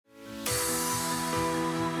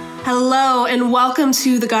Hello, and welcome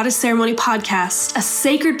to the Goddess Ceremony Podcast, a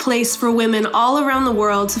sacred place for women all around the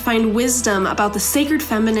world to find wisdom about the sacred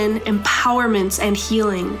feminine, empowerment, and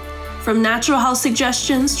healing. From natural health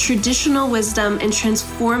suggestions, traditional wisdom, and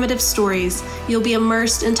transformative stories, you'll be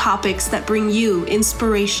immersed in topics that bring you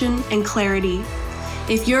inspiration and clarity.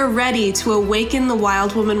 If you're ready to awaken the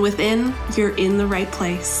wild woman within, you're in the right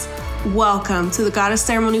place. Welcome to the Goddess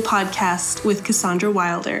Ceremony Podcast with Cassandra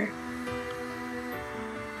Wilder.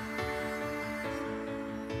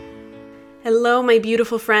 Hello, my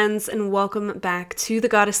beautiful friends, and welcome back to the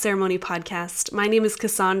Goddess Ceremony Podcast. My name is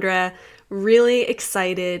Cassandra. Really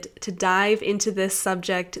excited to dive into this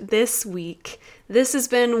subject this week. This has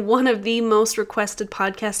been one of the most requested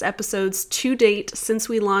podcast episodes to date since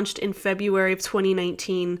we launched in February of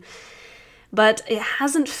 2019, but it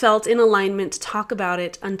hasn't felt in alignment to talk about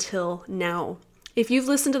it until now. If you've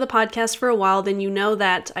listened to the podcast for a while, then you know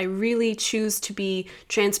that I really choose to be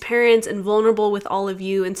transparent and vulnerable with all of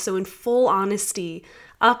you. And so in full honesty,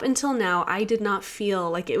 up until now, I did not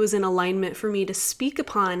feel like it was in alignment for me to speak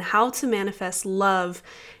upon how to manifest love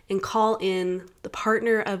and call in the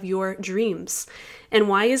partner of your dreams. And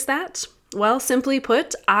why is that? Well, simply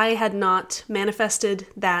put, I had not manifested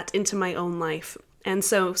that into my own life. And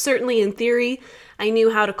so certainly in theory, I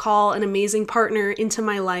knew how to call an amazing partner into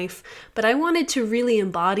my life, but I wanted to really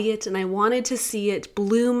embody it and I wanted to see it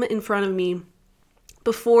bloom in front of me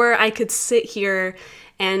before I could sit here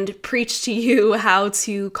and preach to you how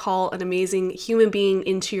to call an amazing human being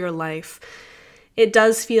into your life. It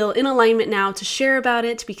does feel in alignment now to share about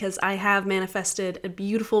it because I have manifested a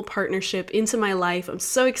beautiful partnership into my life. I'm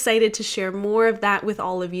so excited to share more of that with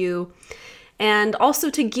all of you. And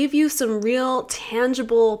also to give you some real,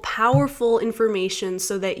 tangible, powerful information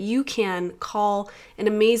so that you can call an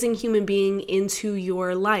amazing human being into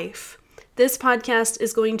your life. This podcast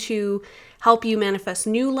is going to help you manifest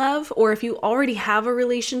new love, or if you already have a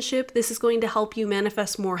relationship, this is going to help you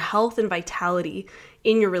manifest more health and vitality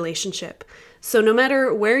in your relationship. So no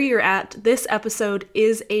matter where you're at, this episode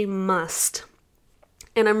is a must.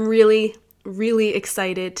 And I'm really, really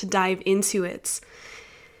excited to dive into it.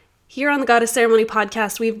 Here on the Goddess Ceremony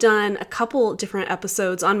Podcast, we've done a couple different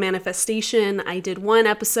episodes on manifestation. I did one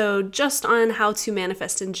episode just on how to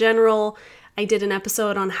manifest in general. I did an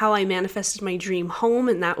episode on how I manifested my dream home,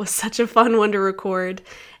 and that was such a fun one to record.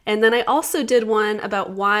 And then I also did one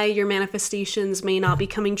about why your manifestations may not be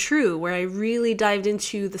coming true, where I really dived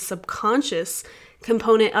into the subconscious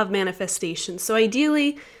component of manifestation. So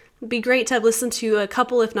ideally, it'd be great to have listened to a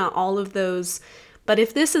couple, if not all of those. But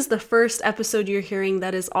if this is the first episode you're hearing,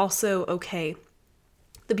 that is also okay.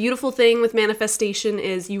 The beautiful thing with manifestation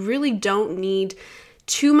is you really don't need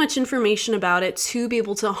too much information about it to be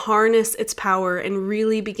able to harness its power and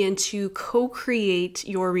really begin to co-create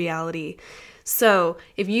your reality. So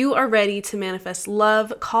if you are ready to manifest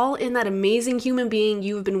love, call in that amazing human being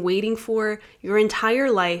you have been waiting for your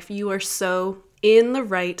entire life. You are so in the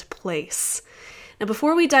right place. Now,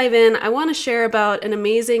 before we dive in, I want to share about an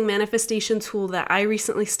amazing manifestation tool that I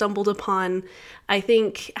recently stumbled upon. I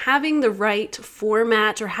think having the right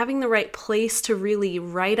format or having the right place to really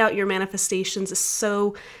write out your manifestations is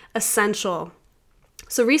so essential.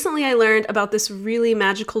 So recently I learned about this really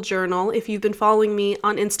magical journal. If you've been following me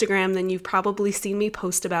on Instagram, then you've probably seen me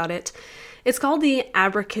post about it. It's called the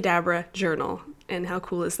Abracadabra Journal. And how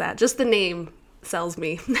cool is that? Just the name sells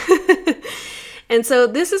me. And so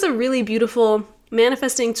this is a really beautiful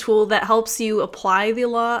manifesting tool that helps you apply the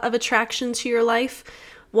law of attraction to your life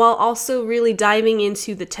while also really diving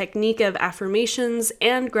into the technique of affirmations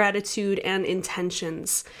and gratitude and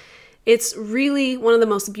intentions. It's really one of the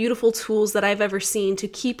most beautiful tools that I've ever seen to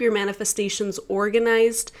keep your manifestations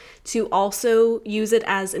organized, to also use it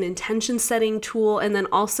as an intention setting tool, and then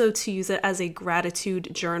also to use it as a gratitude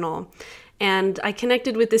journal. And I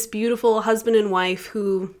connected with this beautiful husband and wife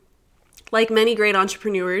who, like many great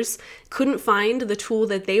entrepreneurs, couldn't find the tool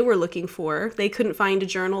that they were looking for. They couldn't find a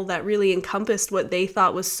journal that really encompassed what they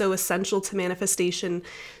thought was so essential to manifestation.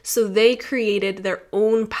 So they created their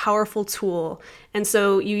own powerful tool. And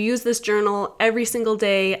so you use this journal every single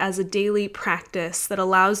day as a daily practice that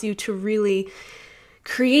allows you to really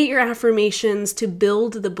create your affirmations, to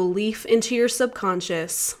build the belief into your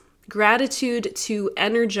subconscious, gratitude to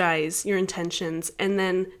energize your intentions, and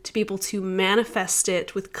then to be able to manifest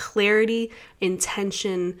it with clarity,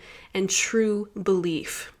 intention, and true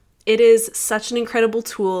belief. It is such an incredible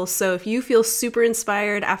tool. So if you feel super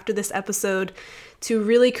inspired after this episode to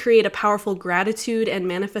really create a powerful gratitude and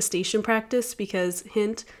manifestation practice, because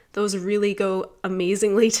hint, those really go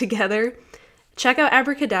amazingly together, check out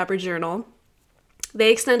Abracadabra Journal.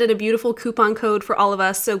 They extended a beautiful coupon code for all of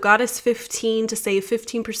us. So Goddess15 to save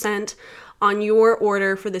 15% on your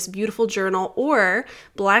order for this beautiful journal, or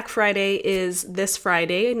Black Friday is this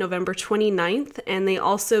Friday, November 29th, and they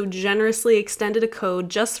also generously extended a code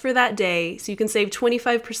just for that day, so you can save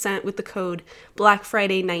 25% with the code Black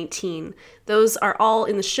Friday 19. Those are all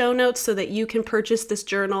in the show notes so that you can purchase this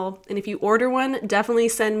journal, and if you order one, definitely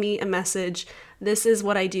send me a message. This is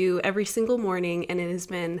what I do every single morning, and it has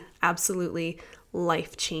been absolutely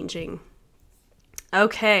life-changing.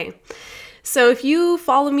 Okay. So if you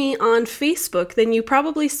follow me on Facebook, then you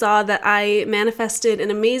probably saw that I manifested an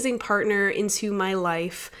amazing partner into my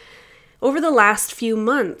life over the last few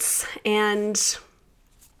months. And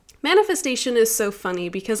manifestation is so funny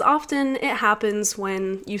because often it happens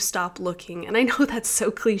when you stop looking. And I know that's so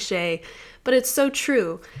cliche, but it's so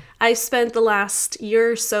true. I spent the last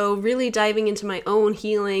year or so really diving into my own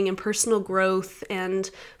healing and personal growth and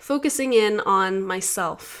focusing in on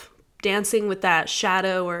myself, dancing with that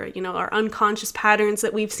shadow or, our unconscious patterns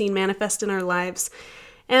that we've seen manifest in our lives.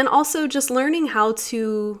 And also just learning how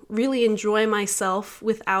to really enjoy myself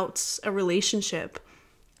without a relationship.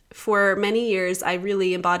 For many years, I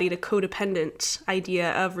really embodied a codependent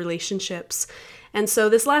idea of relationships. And so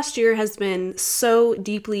this last year has been so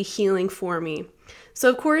deeply healing for me. So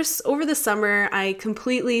of course, over the summer, I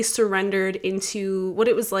completely surrendered into what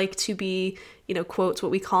it was like to be, quotes,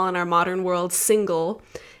 what we call in our modern world, single,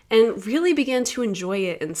 and really began to enjoy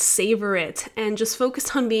it and savor it and just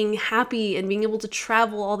focus on being happy and being able to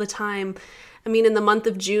travel all the time. I mean, in the month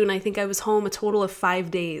of June, I think I was home a total of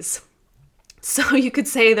 5 days. So you could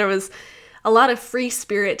say there was a lot of free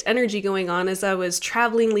spirit energy going on as I was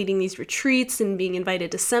traveling, leading these retreats and being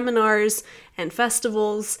invited to seminars and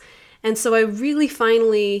festivals. And so I really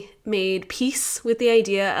finally made peace with the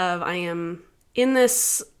idea of I am in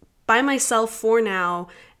this by myself for now,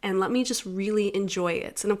 and let me just really enjoy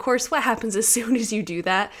it. And of course, what happens as soon as you do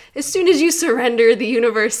that? As soon as you surrender, the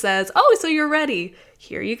universe says, oh, so you're ready.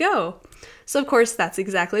 Here you go. So of course, that's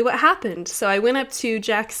exactly what happened. So I went up to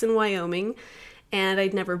Jackson, Wyoming, and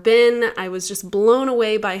I'd never been. I was just blown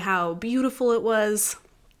away by how beautiful it was.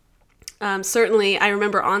 Certainly, I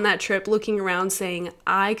remember on that trip looking around saying,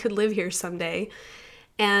 I could live here someday.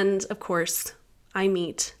 And of course, I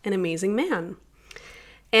meet an amazing man.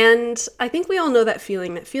 And I think we all know that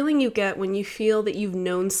feeling you get when you feel that you've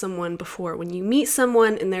known someone before, when you meet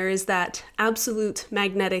someone and there is that absolute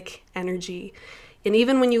magnetic energy. And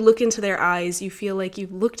even when you look into their eyes, you feel like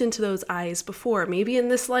you've looked into those eyes before, maybe in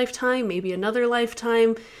this lifetime, maybe another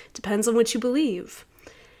lifetime, depends on what you believe.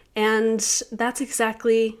 And that's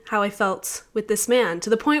exactly how I felt with this man, to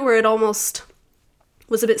the point where it almost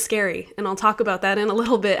was a bit scary. And I'll talk about that in a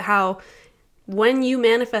little bit, how when you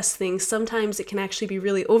manifest things, sometimes it can actually be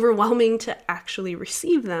really overwhelming to actually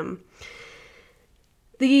receive them.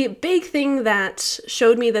 The big thing that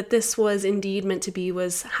showed me that this was indeed meant to be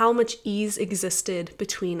was how much ease existed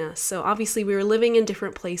between us. So obviously we were living in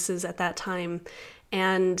different places at that time,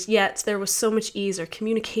 and yet there was so much ease. Our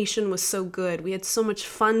communication was so good. We had so much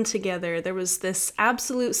fun together. There was this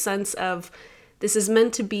absolute sense of this is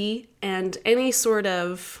meant to be, and any sort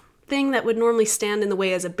of thing that would normally stand in the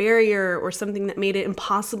way as a barrier or something that made it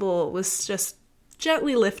impossible was just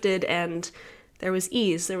gently lifted, and there was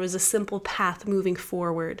ease. There was a simple path moving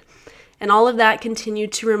forward. And all of that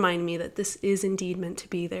continued to remind me that this is indeed meant to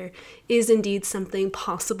be. There is indeed something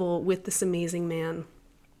possible with this amazing man.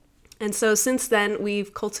 And so since then,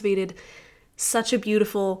 we've cultivated such a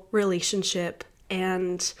beautiful relationship,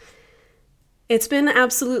 and it's been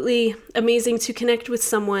absolutely amazing to connect with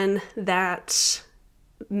someone that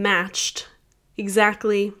matched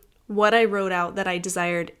exactly what I wrote out that I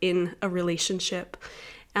desired in a relationship.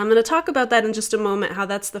 And I'm going to talk about that in just a moment, how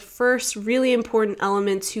that's the first really important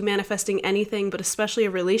element to manifesting anything, but especially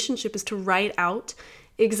a relationship, is to write out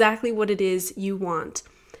exactly what it is you want.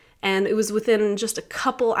 And it was within just a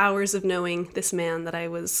couple hours of knowing this man that I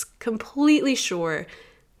was completely sure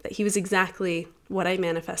that he was exactly what I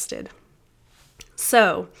manifested.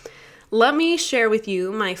 So let me share with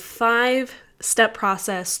you my 5-step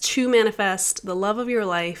process to manifest the love of your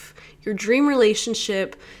life, your dream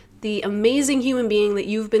relationship, the amazing human being that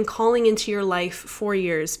you've been calling into your life for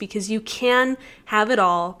years, because you can have it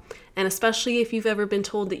all. And especially if you've ever been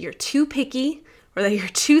told that you're too picky, or that you're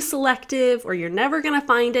too selective, or you're never going to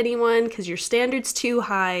find anyone because your standard's too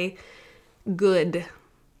high, good.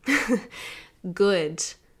 Good.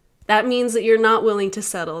 That means that you're not willing to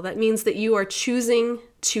settle. That means that you are choosing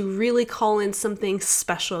to really call in something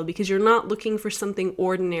special, because you're not looking for something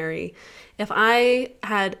ordinary. If I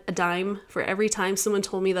had a dime for every time someone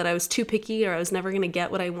told me that I was too picky or I was never going to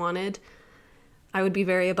get what I wanted, I would be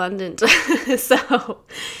very abundant. So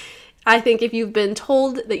I think if you've been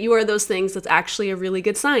told that you are those things, that's actually a really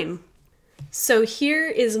good sign. So here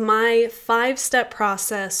is my 5-step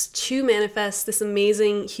process to manifest this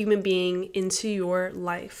amazing human being into your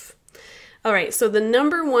life. All right, so the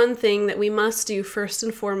number one thing that we must do first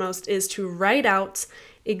and foremost is to write out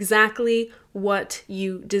exactly what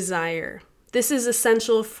you desire. This is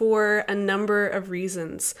essential for a number of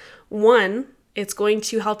reasons. One, it's going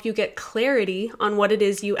to help you get clarity on what it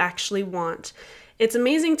is you actually want. It's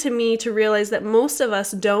amazing to me to realize that most of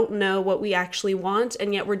us don't know what we actually want,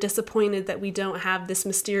 and yet we're disappointed that we don't have this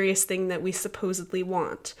mysterious thing that we supposedly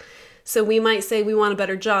want. So we might say we want a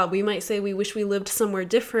better job. We might say we wish we lived somewhere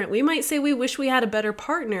different. We might say we wish we had a better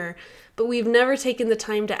partner, but we've never taken the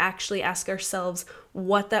time to actually ask ourselves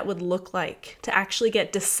what that would look like, to actually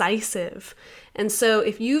get decisive. And so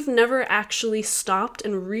if you've never actually stopped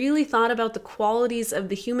and really thought about the qualities of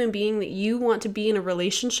the human being that you want to be in a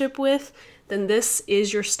relationship with, then this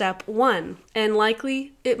is your step one. And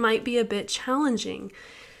likely it might be a bit challenging.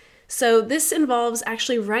 So this involves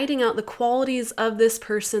actually writing out the qualities of this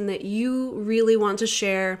person that you really want to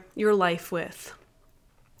share your life with.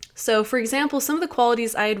 So for example, some of the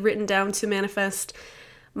qualities I had written down to manifest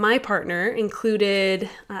my partner included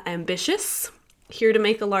ambitious, here to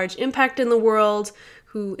make a large impact in the world,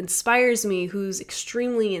 who inspires me, who's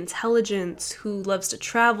extremely intelligent, who loves to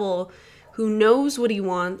travel, who knows what he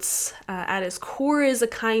wants, at his core is a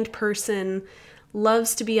kind person,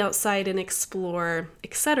 loves to be outside and explore,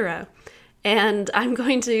 etc. And I'm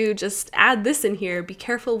going to just add this in here. Be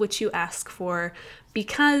careful what you ask for,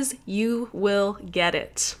 because you will get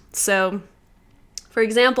it. So, for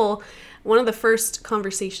example, one of the first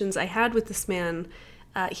conversations I had with this man,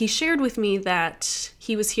 he shared with me that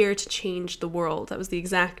he was here to change the world. That was the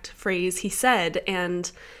exact phrase he said.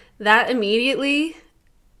 And that immediately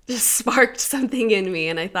just sparked something in me,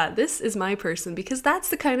 and I thought, this is my person, because that's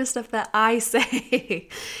the kind of stuff that I say.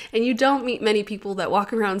 And you don't meet many people that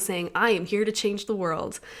walk around saying, I am here to change the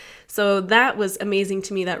world. So that was amazing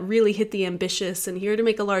to me. That really hit the ambitious and here to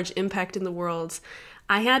make a large impact in the world.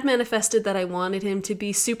 I had manifested that I wanted him to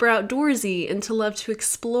be super outdoorsy and to love to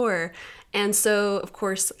explore. And so, of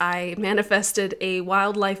course, I manifested a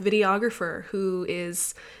wildlife videographer who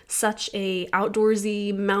is such a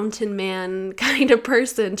outdoorsy mountain man kind of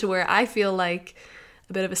person, to where I feel like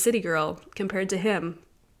a bit of a city girl compared to him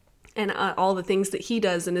and all the things that he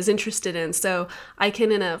does and is interested in. So I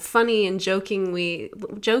can, in a funny and joking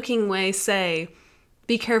way, say,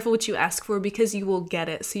 be careful what you ask for, because you will get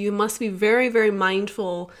it. So you must be very, very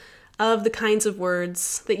mindful of the kinds of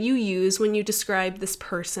words that you use when you describe this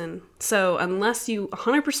person. So unless you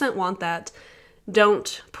 100% want that,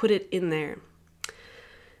 don't put it in there.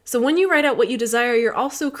 So when you write out what you desire, you're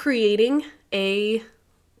also creating a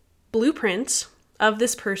blueprint of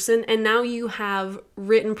this person, and now you have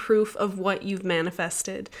written proof of what you've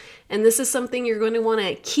manifested. And this is something you're going to want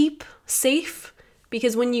to keep safe,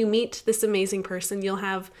 because when you meet this amazing person, you'll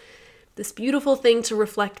have this beautiful thing to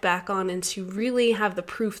reflect back on and to really have the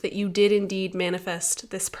proof that you did indeed manifest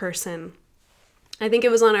this person. I think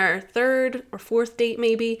it was on our 3rd or 4th date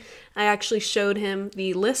maybe, I actually showed him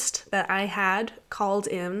the list that I had called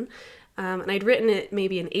in, and I'd written it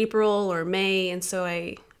maybe in April or May, and so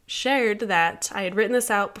I shared that I had written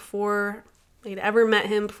this out before I'd ever met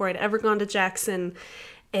him, before I'd ever gone to Jackson,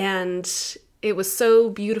 and it was so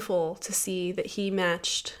beautiful to see that he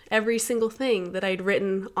matched every single thing that I'd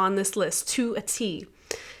written on this list to a T.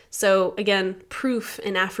 So again, proof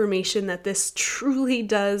and affirmation that this truly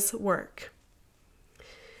does work.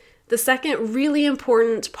 The second really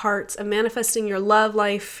important part of manifesting your love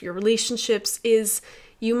life, your relationships, is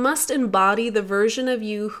you must embody the version of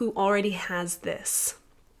you who already has this.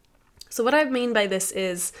 So what I mean by this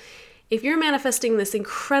is, if you're manifesting this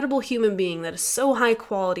incredible human being that is so high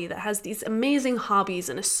quality, that has these amazing hobbies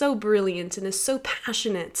and is so brilliant and is so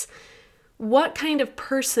passionate, what kind of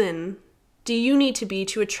person do you need to be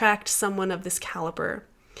to attract someone of this caliber?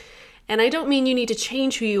 And I don't mean you need to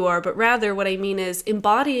change who you are, but rather what I mean is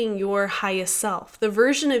embodying your highest self, the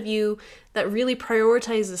version of you that really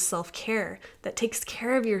prioritizes self-care, that takes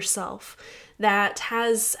care of yourself, that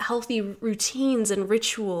has healthy routines and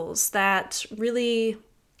rituals, that really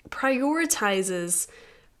prioritizes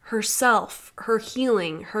herself, her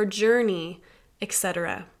healing, her journey,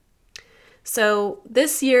 etc. So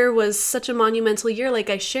this year was such a monumental year, like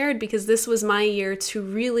I shared, because this was my year to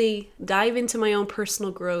really dive into my own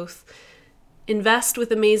personal growth, invest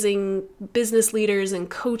with amazing business leaders and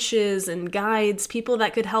coaches and guides, people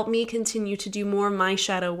that could help me continue to do more of my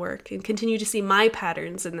shadow work and continue to see my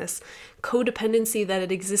patterns in this codependency that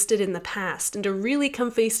had existed in the past, and to really come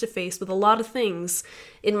face to face with a lot of things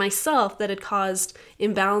in myself that had caused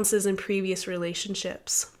imbalances in previous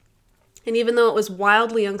relationships. And even though it was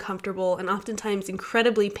wildly uncomfortable and oftentimes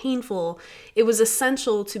incredibly painful, it was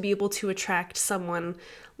essential to be able to attract someone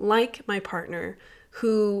like my partner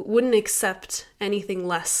who wouldn't accept anything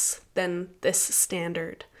less than this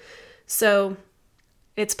standard. So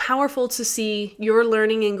it's powerful to see your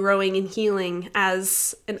learning and growing and healing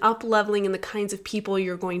as an up-leveling in the kinds of people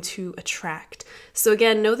you're going to attract. So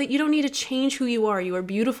again, know that you don't need to change who you are. You are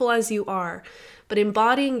beautiful as you are, but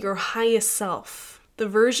embodying your highest self, the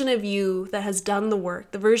version of you that has done the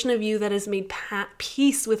work, the version of you that has made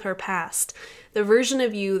peace with her past, the version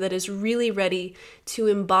of you that is really ready to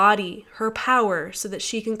embody her power so that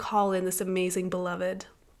she can call in this amazing beloved.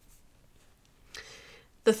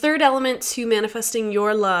 The third element to manifesting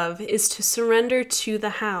your love is to surrender to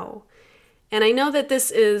the how. And I know that this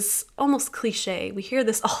is almost cliche. We hear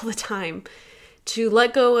this all the time. To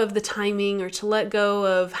let go of the timing or to let go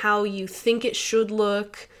of how you think it should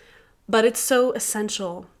look, but it's so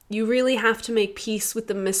essential. You really have to make peace with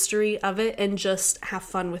the mystery of it and just have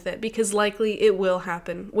fun with it, because likely it will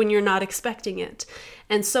happen when you're not expecting it.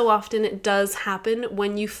 And so often it does happen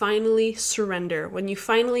when you finally surrender, when you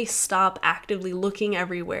finally stop actively looking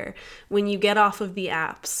everywhere, when you get off of the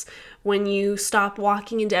apps, when you stop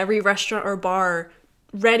walking into every restaurant or bar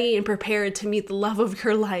ready and prepared to meet the love of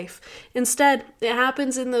your life. Instead, it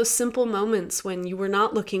happens in those simple moments when you were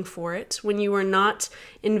not looking for it, when you were not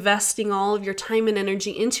investing all of your time and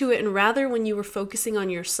energy into it, and rather when you were focusing on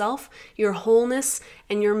yourself, your wholeness,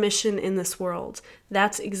 and your mission in this world.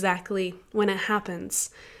 That's exactly when it happens.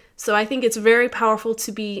 So I think it's very powerful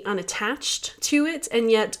to be unattached to it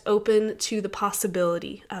and yet open to the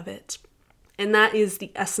possibility of it. And that is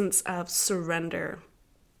the essence of surrender.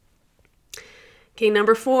 Okay,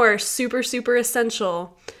 number 4, super, super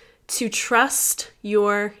essential, to trust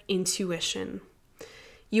your intuition.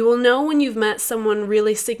 You will know when you've met someone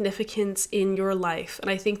really significant in your life.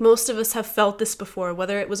 And I think most of us have felt this before,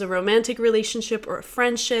 whether it was a romantic relationship or a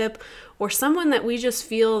friendship or someone that we just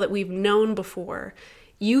feel that we've known before.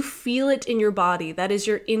 You feel it in your body. That is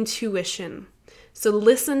your intuition. So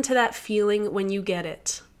listen to that feeling when you get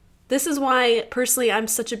it. This is why, personally, I'm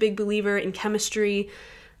such a big believer in chemistry.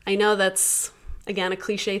 I know that's, again, a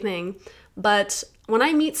cliche thing, but when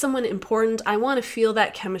I meet someone important, I want to feel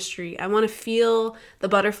that chemistry. I want to feel the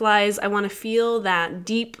butterflies. I want to feel that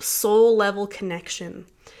deep soul level connection.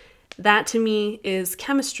 That to me is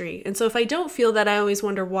chemistry. And so if I don't feel that, I always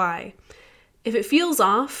wonder why. If it feels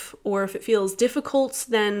off or if it feels difficult,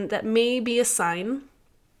 then that may be a sign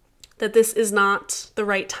that this is not the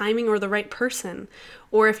right timing or the right person.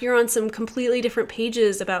 Or if you're on some completely different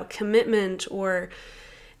pages about commitment or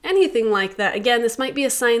anything like that, again, this might be a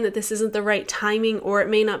sign that this isn't the right timing or it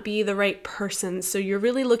may not be the right person. So you're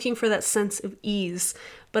really looking for that sense of ease.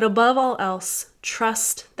 But above all else,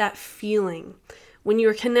 trust that feeling. When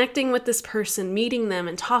you're connecting with this person, meeting them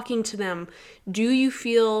and talking to them, do you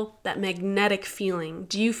feel that magnetic feeling?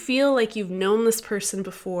 Do you feel like you've known this person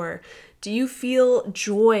before? Do you feel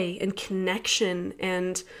joy and connection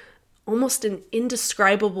and almost an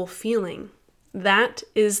indescribable feeling? That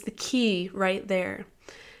is the key right there.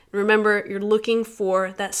 Remember, you're looking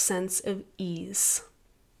for that sense of ease.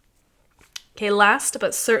 Okay, last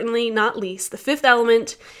but certainly not least, the 5th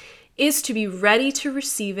element is to be ready to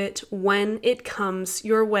receive it when it comes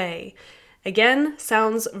your way. Again,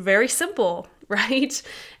 sounds very simple, right?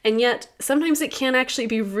 And yet, sometimes it can actually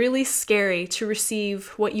be really scary to receive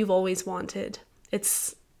what you've always wanted.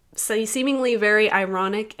 It's seemingly very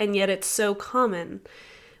ironic, and yet it's so common.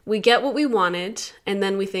 We get what we wanted, and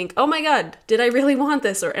then we think, oh my God, did I really want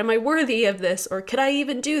this? Or am I worthy of this? Or could I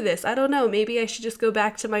even do this? I don't know. Maybe I should just go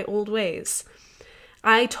back to my old ways.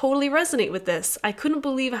 I totally resonate with this. I couldn't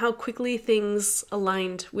believe how quickly things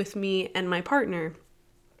aligned with me and my partner.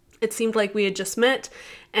 It seemed like we had just met,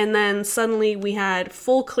 and then suddenly we had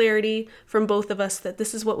full clarity from both of us that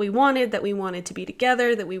this is what we wanted, that we wanted to be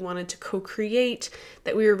together, that we wanted to co-create,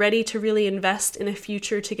 that we were ready to really invest in a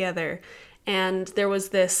future together. And there was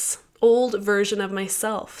this old version of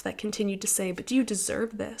myself that continued to say, but do you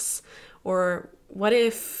deserve this? Or what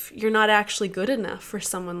if you're not actually good enough for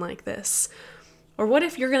someone like this? Or what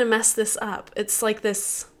if you're going to mess this up? It's like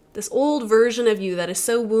this old version of you that is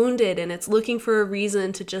so wounded and it's looking for a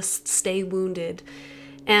reason to just stay wounded.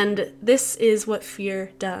 And this is what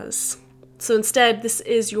fear does. So instead, this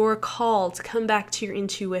is your call to come back to your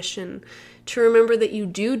intuition, to remember that you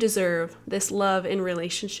do deserve this love in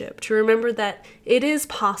relationship, to remember that it is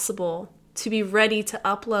possible to be ready to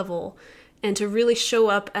up-level and to really show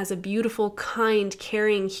up as a beautiful, kind,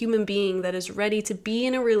 caring human being that is ready to be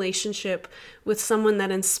in a relationship with someone that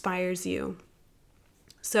inspires you.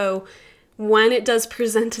 So when it does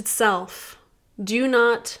present itself, do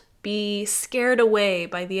not be scared away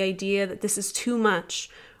by the idea that this is too much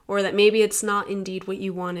or that maybe it's not indeed what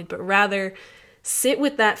you wanted, but rather sit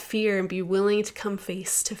with that fear and be willing to come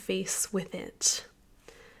face to face with it.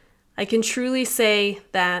 I can truly say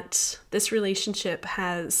that this relationship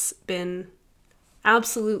has been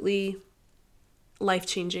absolutely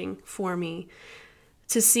life-changing for me.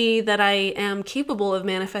 To see that I am capable of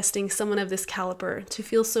manifesting someone of this caliber, to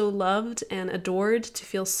feel so loved and adored, to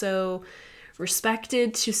feel so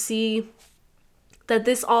respected, to see that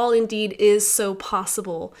this all indeed is so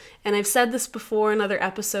possible. And I've said this before in other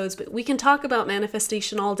episodes, but we can talk about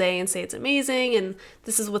manifestation all day and say it's amazing and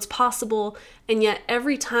this is what's possible. And yet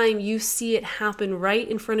every time you see it happen right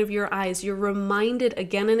in front of your eyes, you're reminded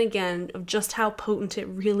again and again of just how potent it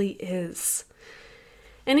really is.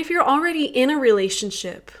 And if you're already in a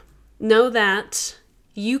relationship, know that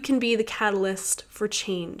you can be the catalyst for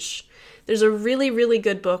change. There's a really, really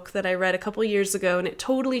good book that I read a couple years ago, and it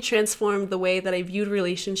totally transformed the way that I viewed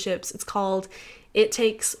relationships. It's called It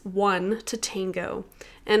Takes One to Tango.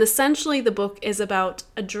 And essentially the book is about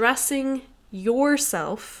addressing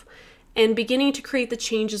yourself and beginning to create the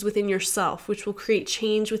changes within yourself, which will create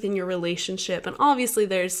change within your relationship. And obviously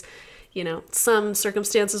there's some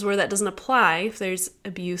circumstances where that doesn't apply, if there's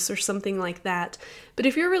abuse or something like that. But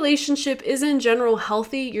if your relationship is in general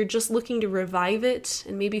healthy, you're just looking to revive it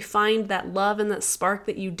and maybe find that love and that spark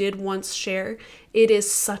that you did once share, it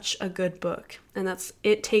is such a good book. And that's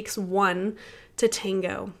It Takes One to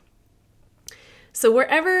Tango. So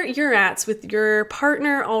wherever you're at with your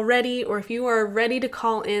partner already, or if you are ready to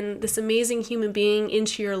call in this amazing human being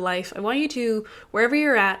into your life, I want you to, wherever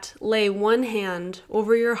you're at, lay one hand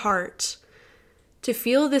over your heart to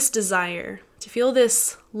feel this desire, to feel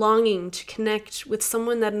this longing to connect with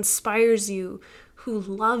someone that inspires you, who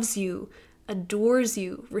loves you, adores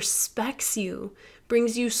you, respects you,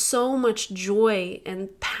 brings you so much joy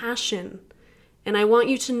and passion. And I want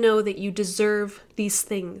you to know that you deserve these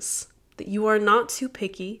things. That you are not too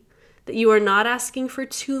picky, that you are not asking for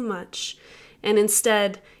too much, and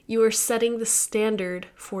instead you are setting the standard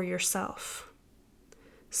for yourself.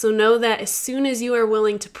 So know that as soon as you are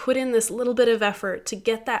willing to put in this little bit of effort to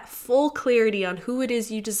get that full clarity on who it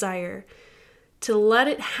is you desire, to let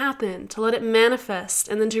it happen, to let it manifest,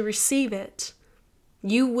 and then to receive it,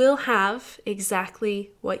 you will have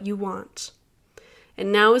exactly what you want.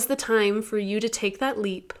 And now is the time for you to take that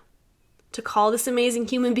leap, to call this amazing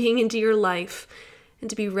human being into your life, and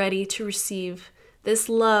to be ready to receive this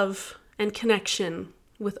love and connection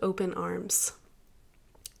with open arms.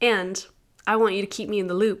 And I want you to keep me in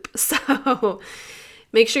the loop. So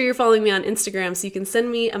make sure you're following me on Instagram so you can send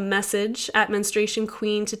me a message at Menstruation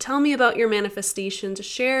Queen to tell me about your manifestation, to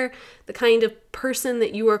share the kind of person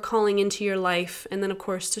that you are calling into your life, and then of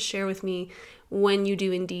course to share with me when you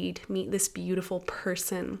do indeed meet this beautiful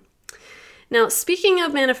person. Now, speaking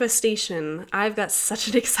of manifestation, I've got such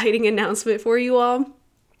an exciting announcement for you all.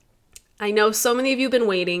 I know so many of you have been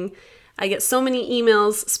waiting. I get so many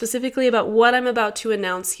emails specifically about what I'm about to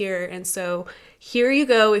announce here, and so here you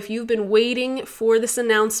go. If you've been waiting for this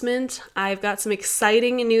announcement, I've got some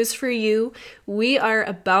exciting news for you. We are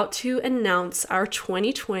about to announce our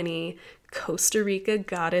 2020 Costa Rica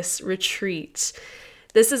Goddess Retreat.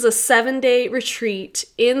 This is a 7-day retreat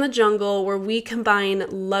in the jungle where we combine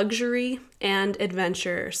luxury and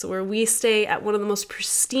adventure. So where we stay at one of the most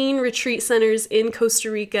pristine retreat centers in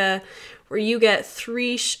Costa Rica, where you get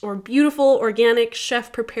 3 beautiful organic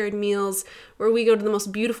chef-prepared meals, where we go to the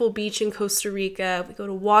most beautiful beach in Costa Rica, we go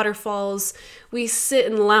to waterfalls, we sit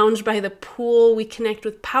and lounge by the pool, we connect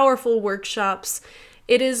with powerful workshops.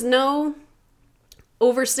 It is no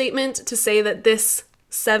overstatement to say that this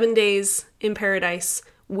 7 days in paradise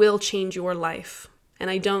will change your life. And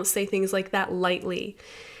I don't say things like that lightly.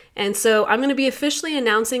 And so I'm going to be officially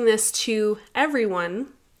announcing this to everyone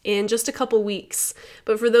in just a couple weeks.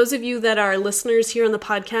 But for those of you that are listeners here on the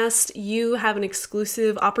podcast, you have an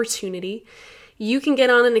exclusive opportunity. You can get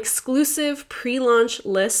on an exclusive pre-launch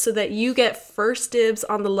list so that you get first dibs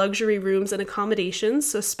on the luxury rooms and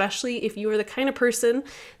accommodations. So especially if you are the kind of person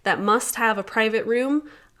that must have a private room,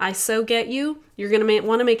 I so get you. You're going to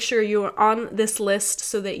want to make sure you are on this list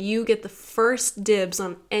so that you get the first dibs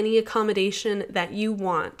on any accommodation that you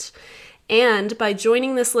want. And by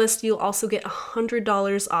joining this list, you'll also get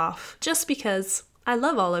 $100 off, just because I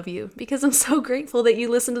love all of you because I'm so grateful that you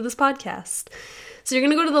listen to this podcast. So you're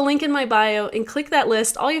going to go to the link in my bio and click that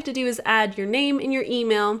list. All you have to do is add your name and your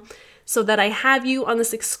email so that I have you on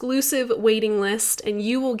this exclusive waiting list, and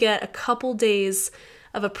you will get a couple days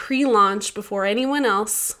of a pre-launch before anyone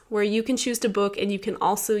else where you can choose to book, and you can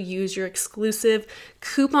also use your exclusive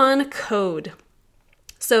coupon code.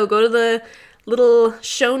 So go to the little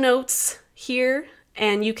show notes here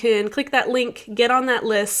and you can click that link, get on that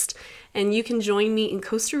list, and you can join me in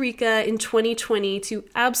Costa Rica in 2020 to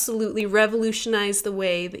absolutely revolutionize the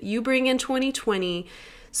way that you bring in 2020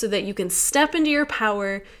 so that you can step into your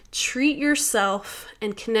power, treat yourself,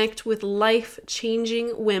 and connect with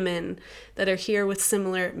life-changing women that are here with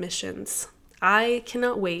similar missions. I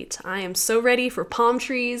cannot wait. I am so ready for palm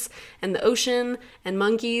trees and the ocean and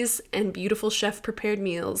monkeys and beautiful chef-prepared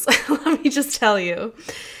meals. Let me just tell you.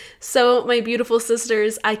 So, my beautiful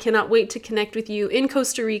sisters, I cannot wait to connect with you in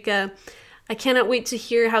Costa Rica. I cannot wait to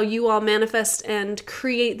hear how you all manifest and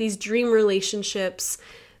create these dream relationships.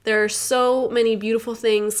 There are so many beautiful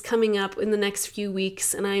things coming up in the next few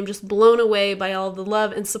weeks, and I am just blown away by all the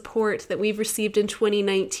love and support that we've received in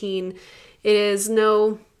 2019. It is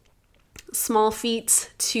no small feat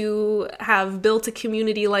to have built a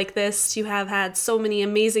community like this, to have had so many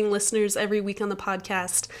amazing listeners every week on the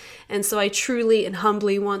podcast. And so I truly and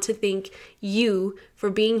humbly want to thank you for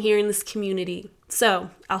being here in this community. So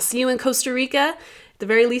I'll see you in Costa Rica. At the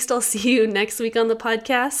very least, I'll see you next week on the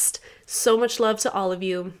podcast. So much love to all of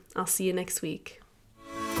you. I'll see you next week.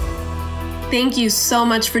 Thank you so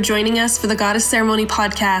much for joining us for the Goddess Ceremony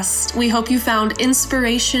podcast. We hope you found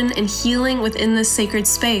inspiration and healing within this sacred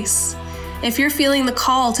space. If you're feeling the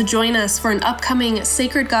call to join us for an upcoming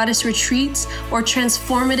Sacred Goddess retreat or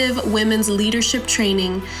transformative women's leadership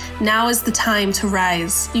training, now is the time to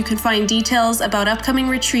rise. You can find details about upcoming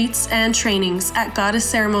retreats and trainings at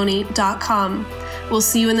goddessceremony.com. We'll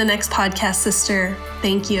see you in the next podcast, sister.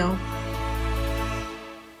 Thank you.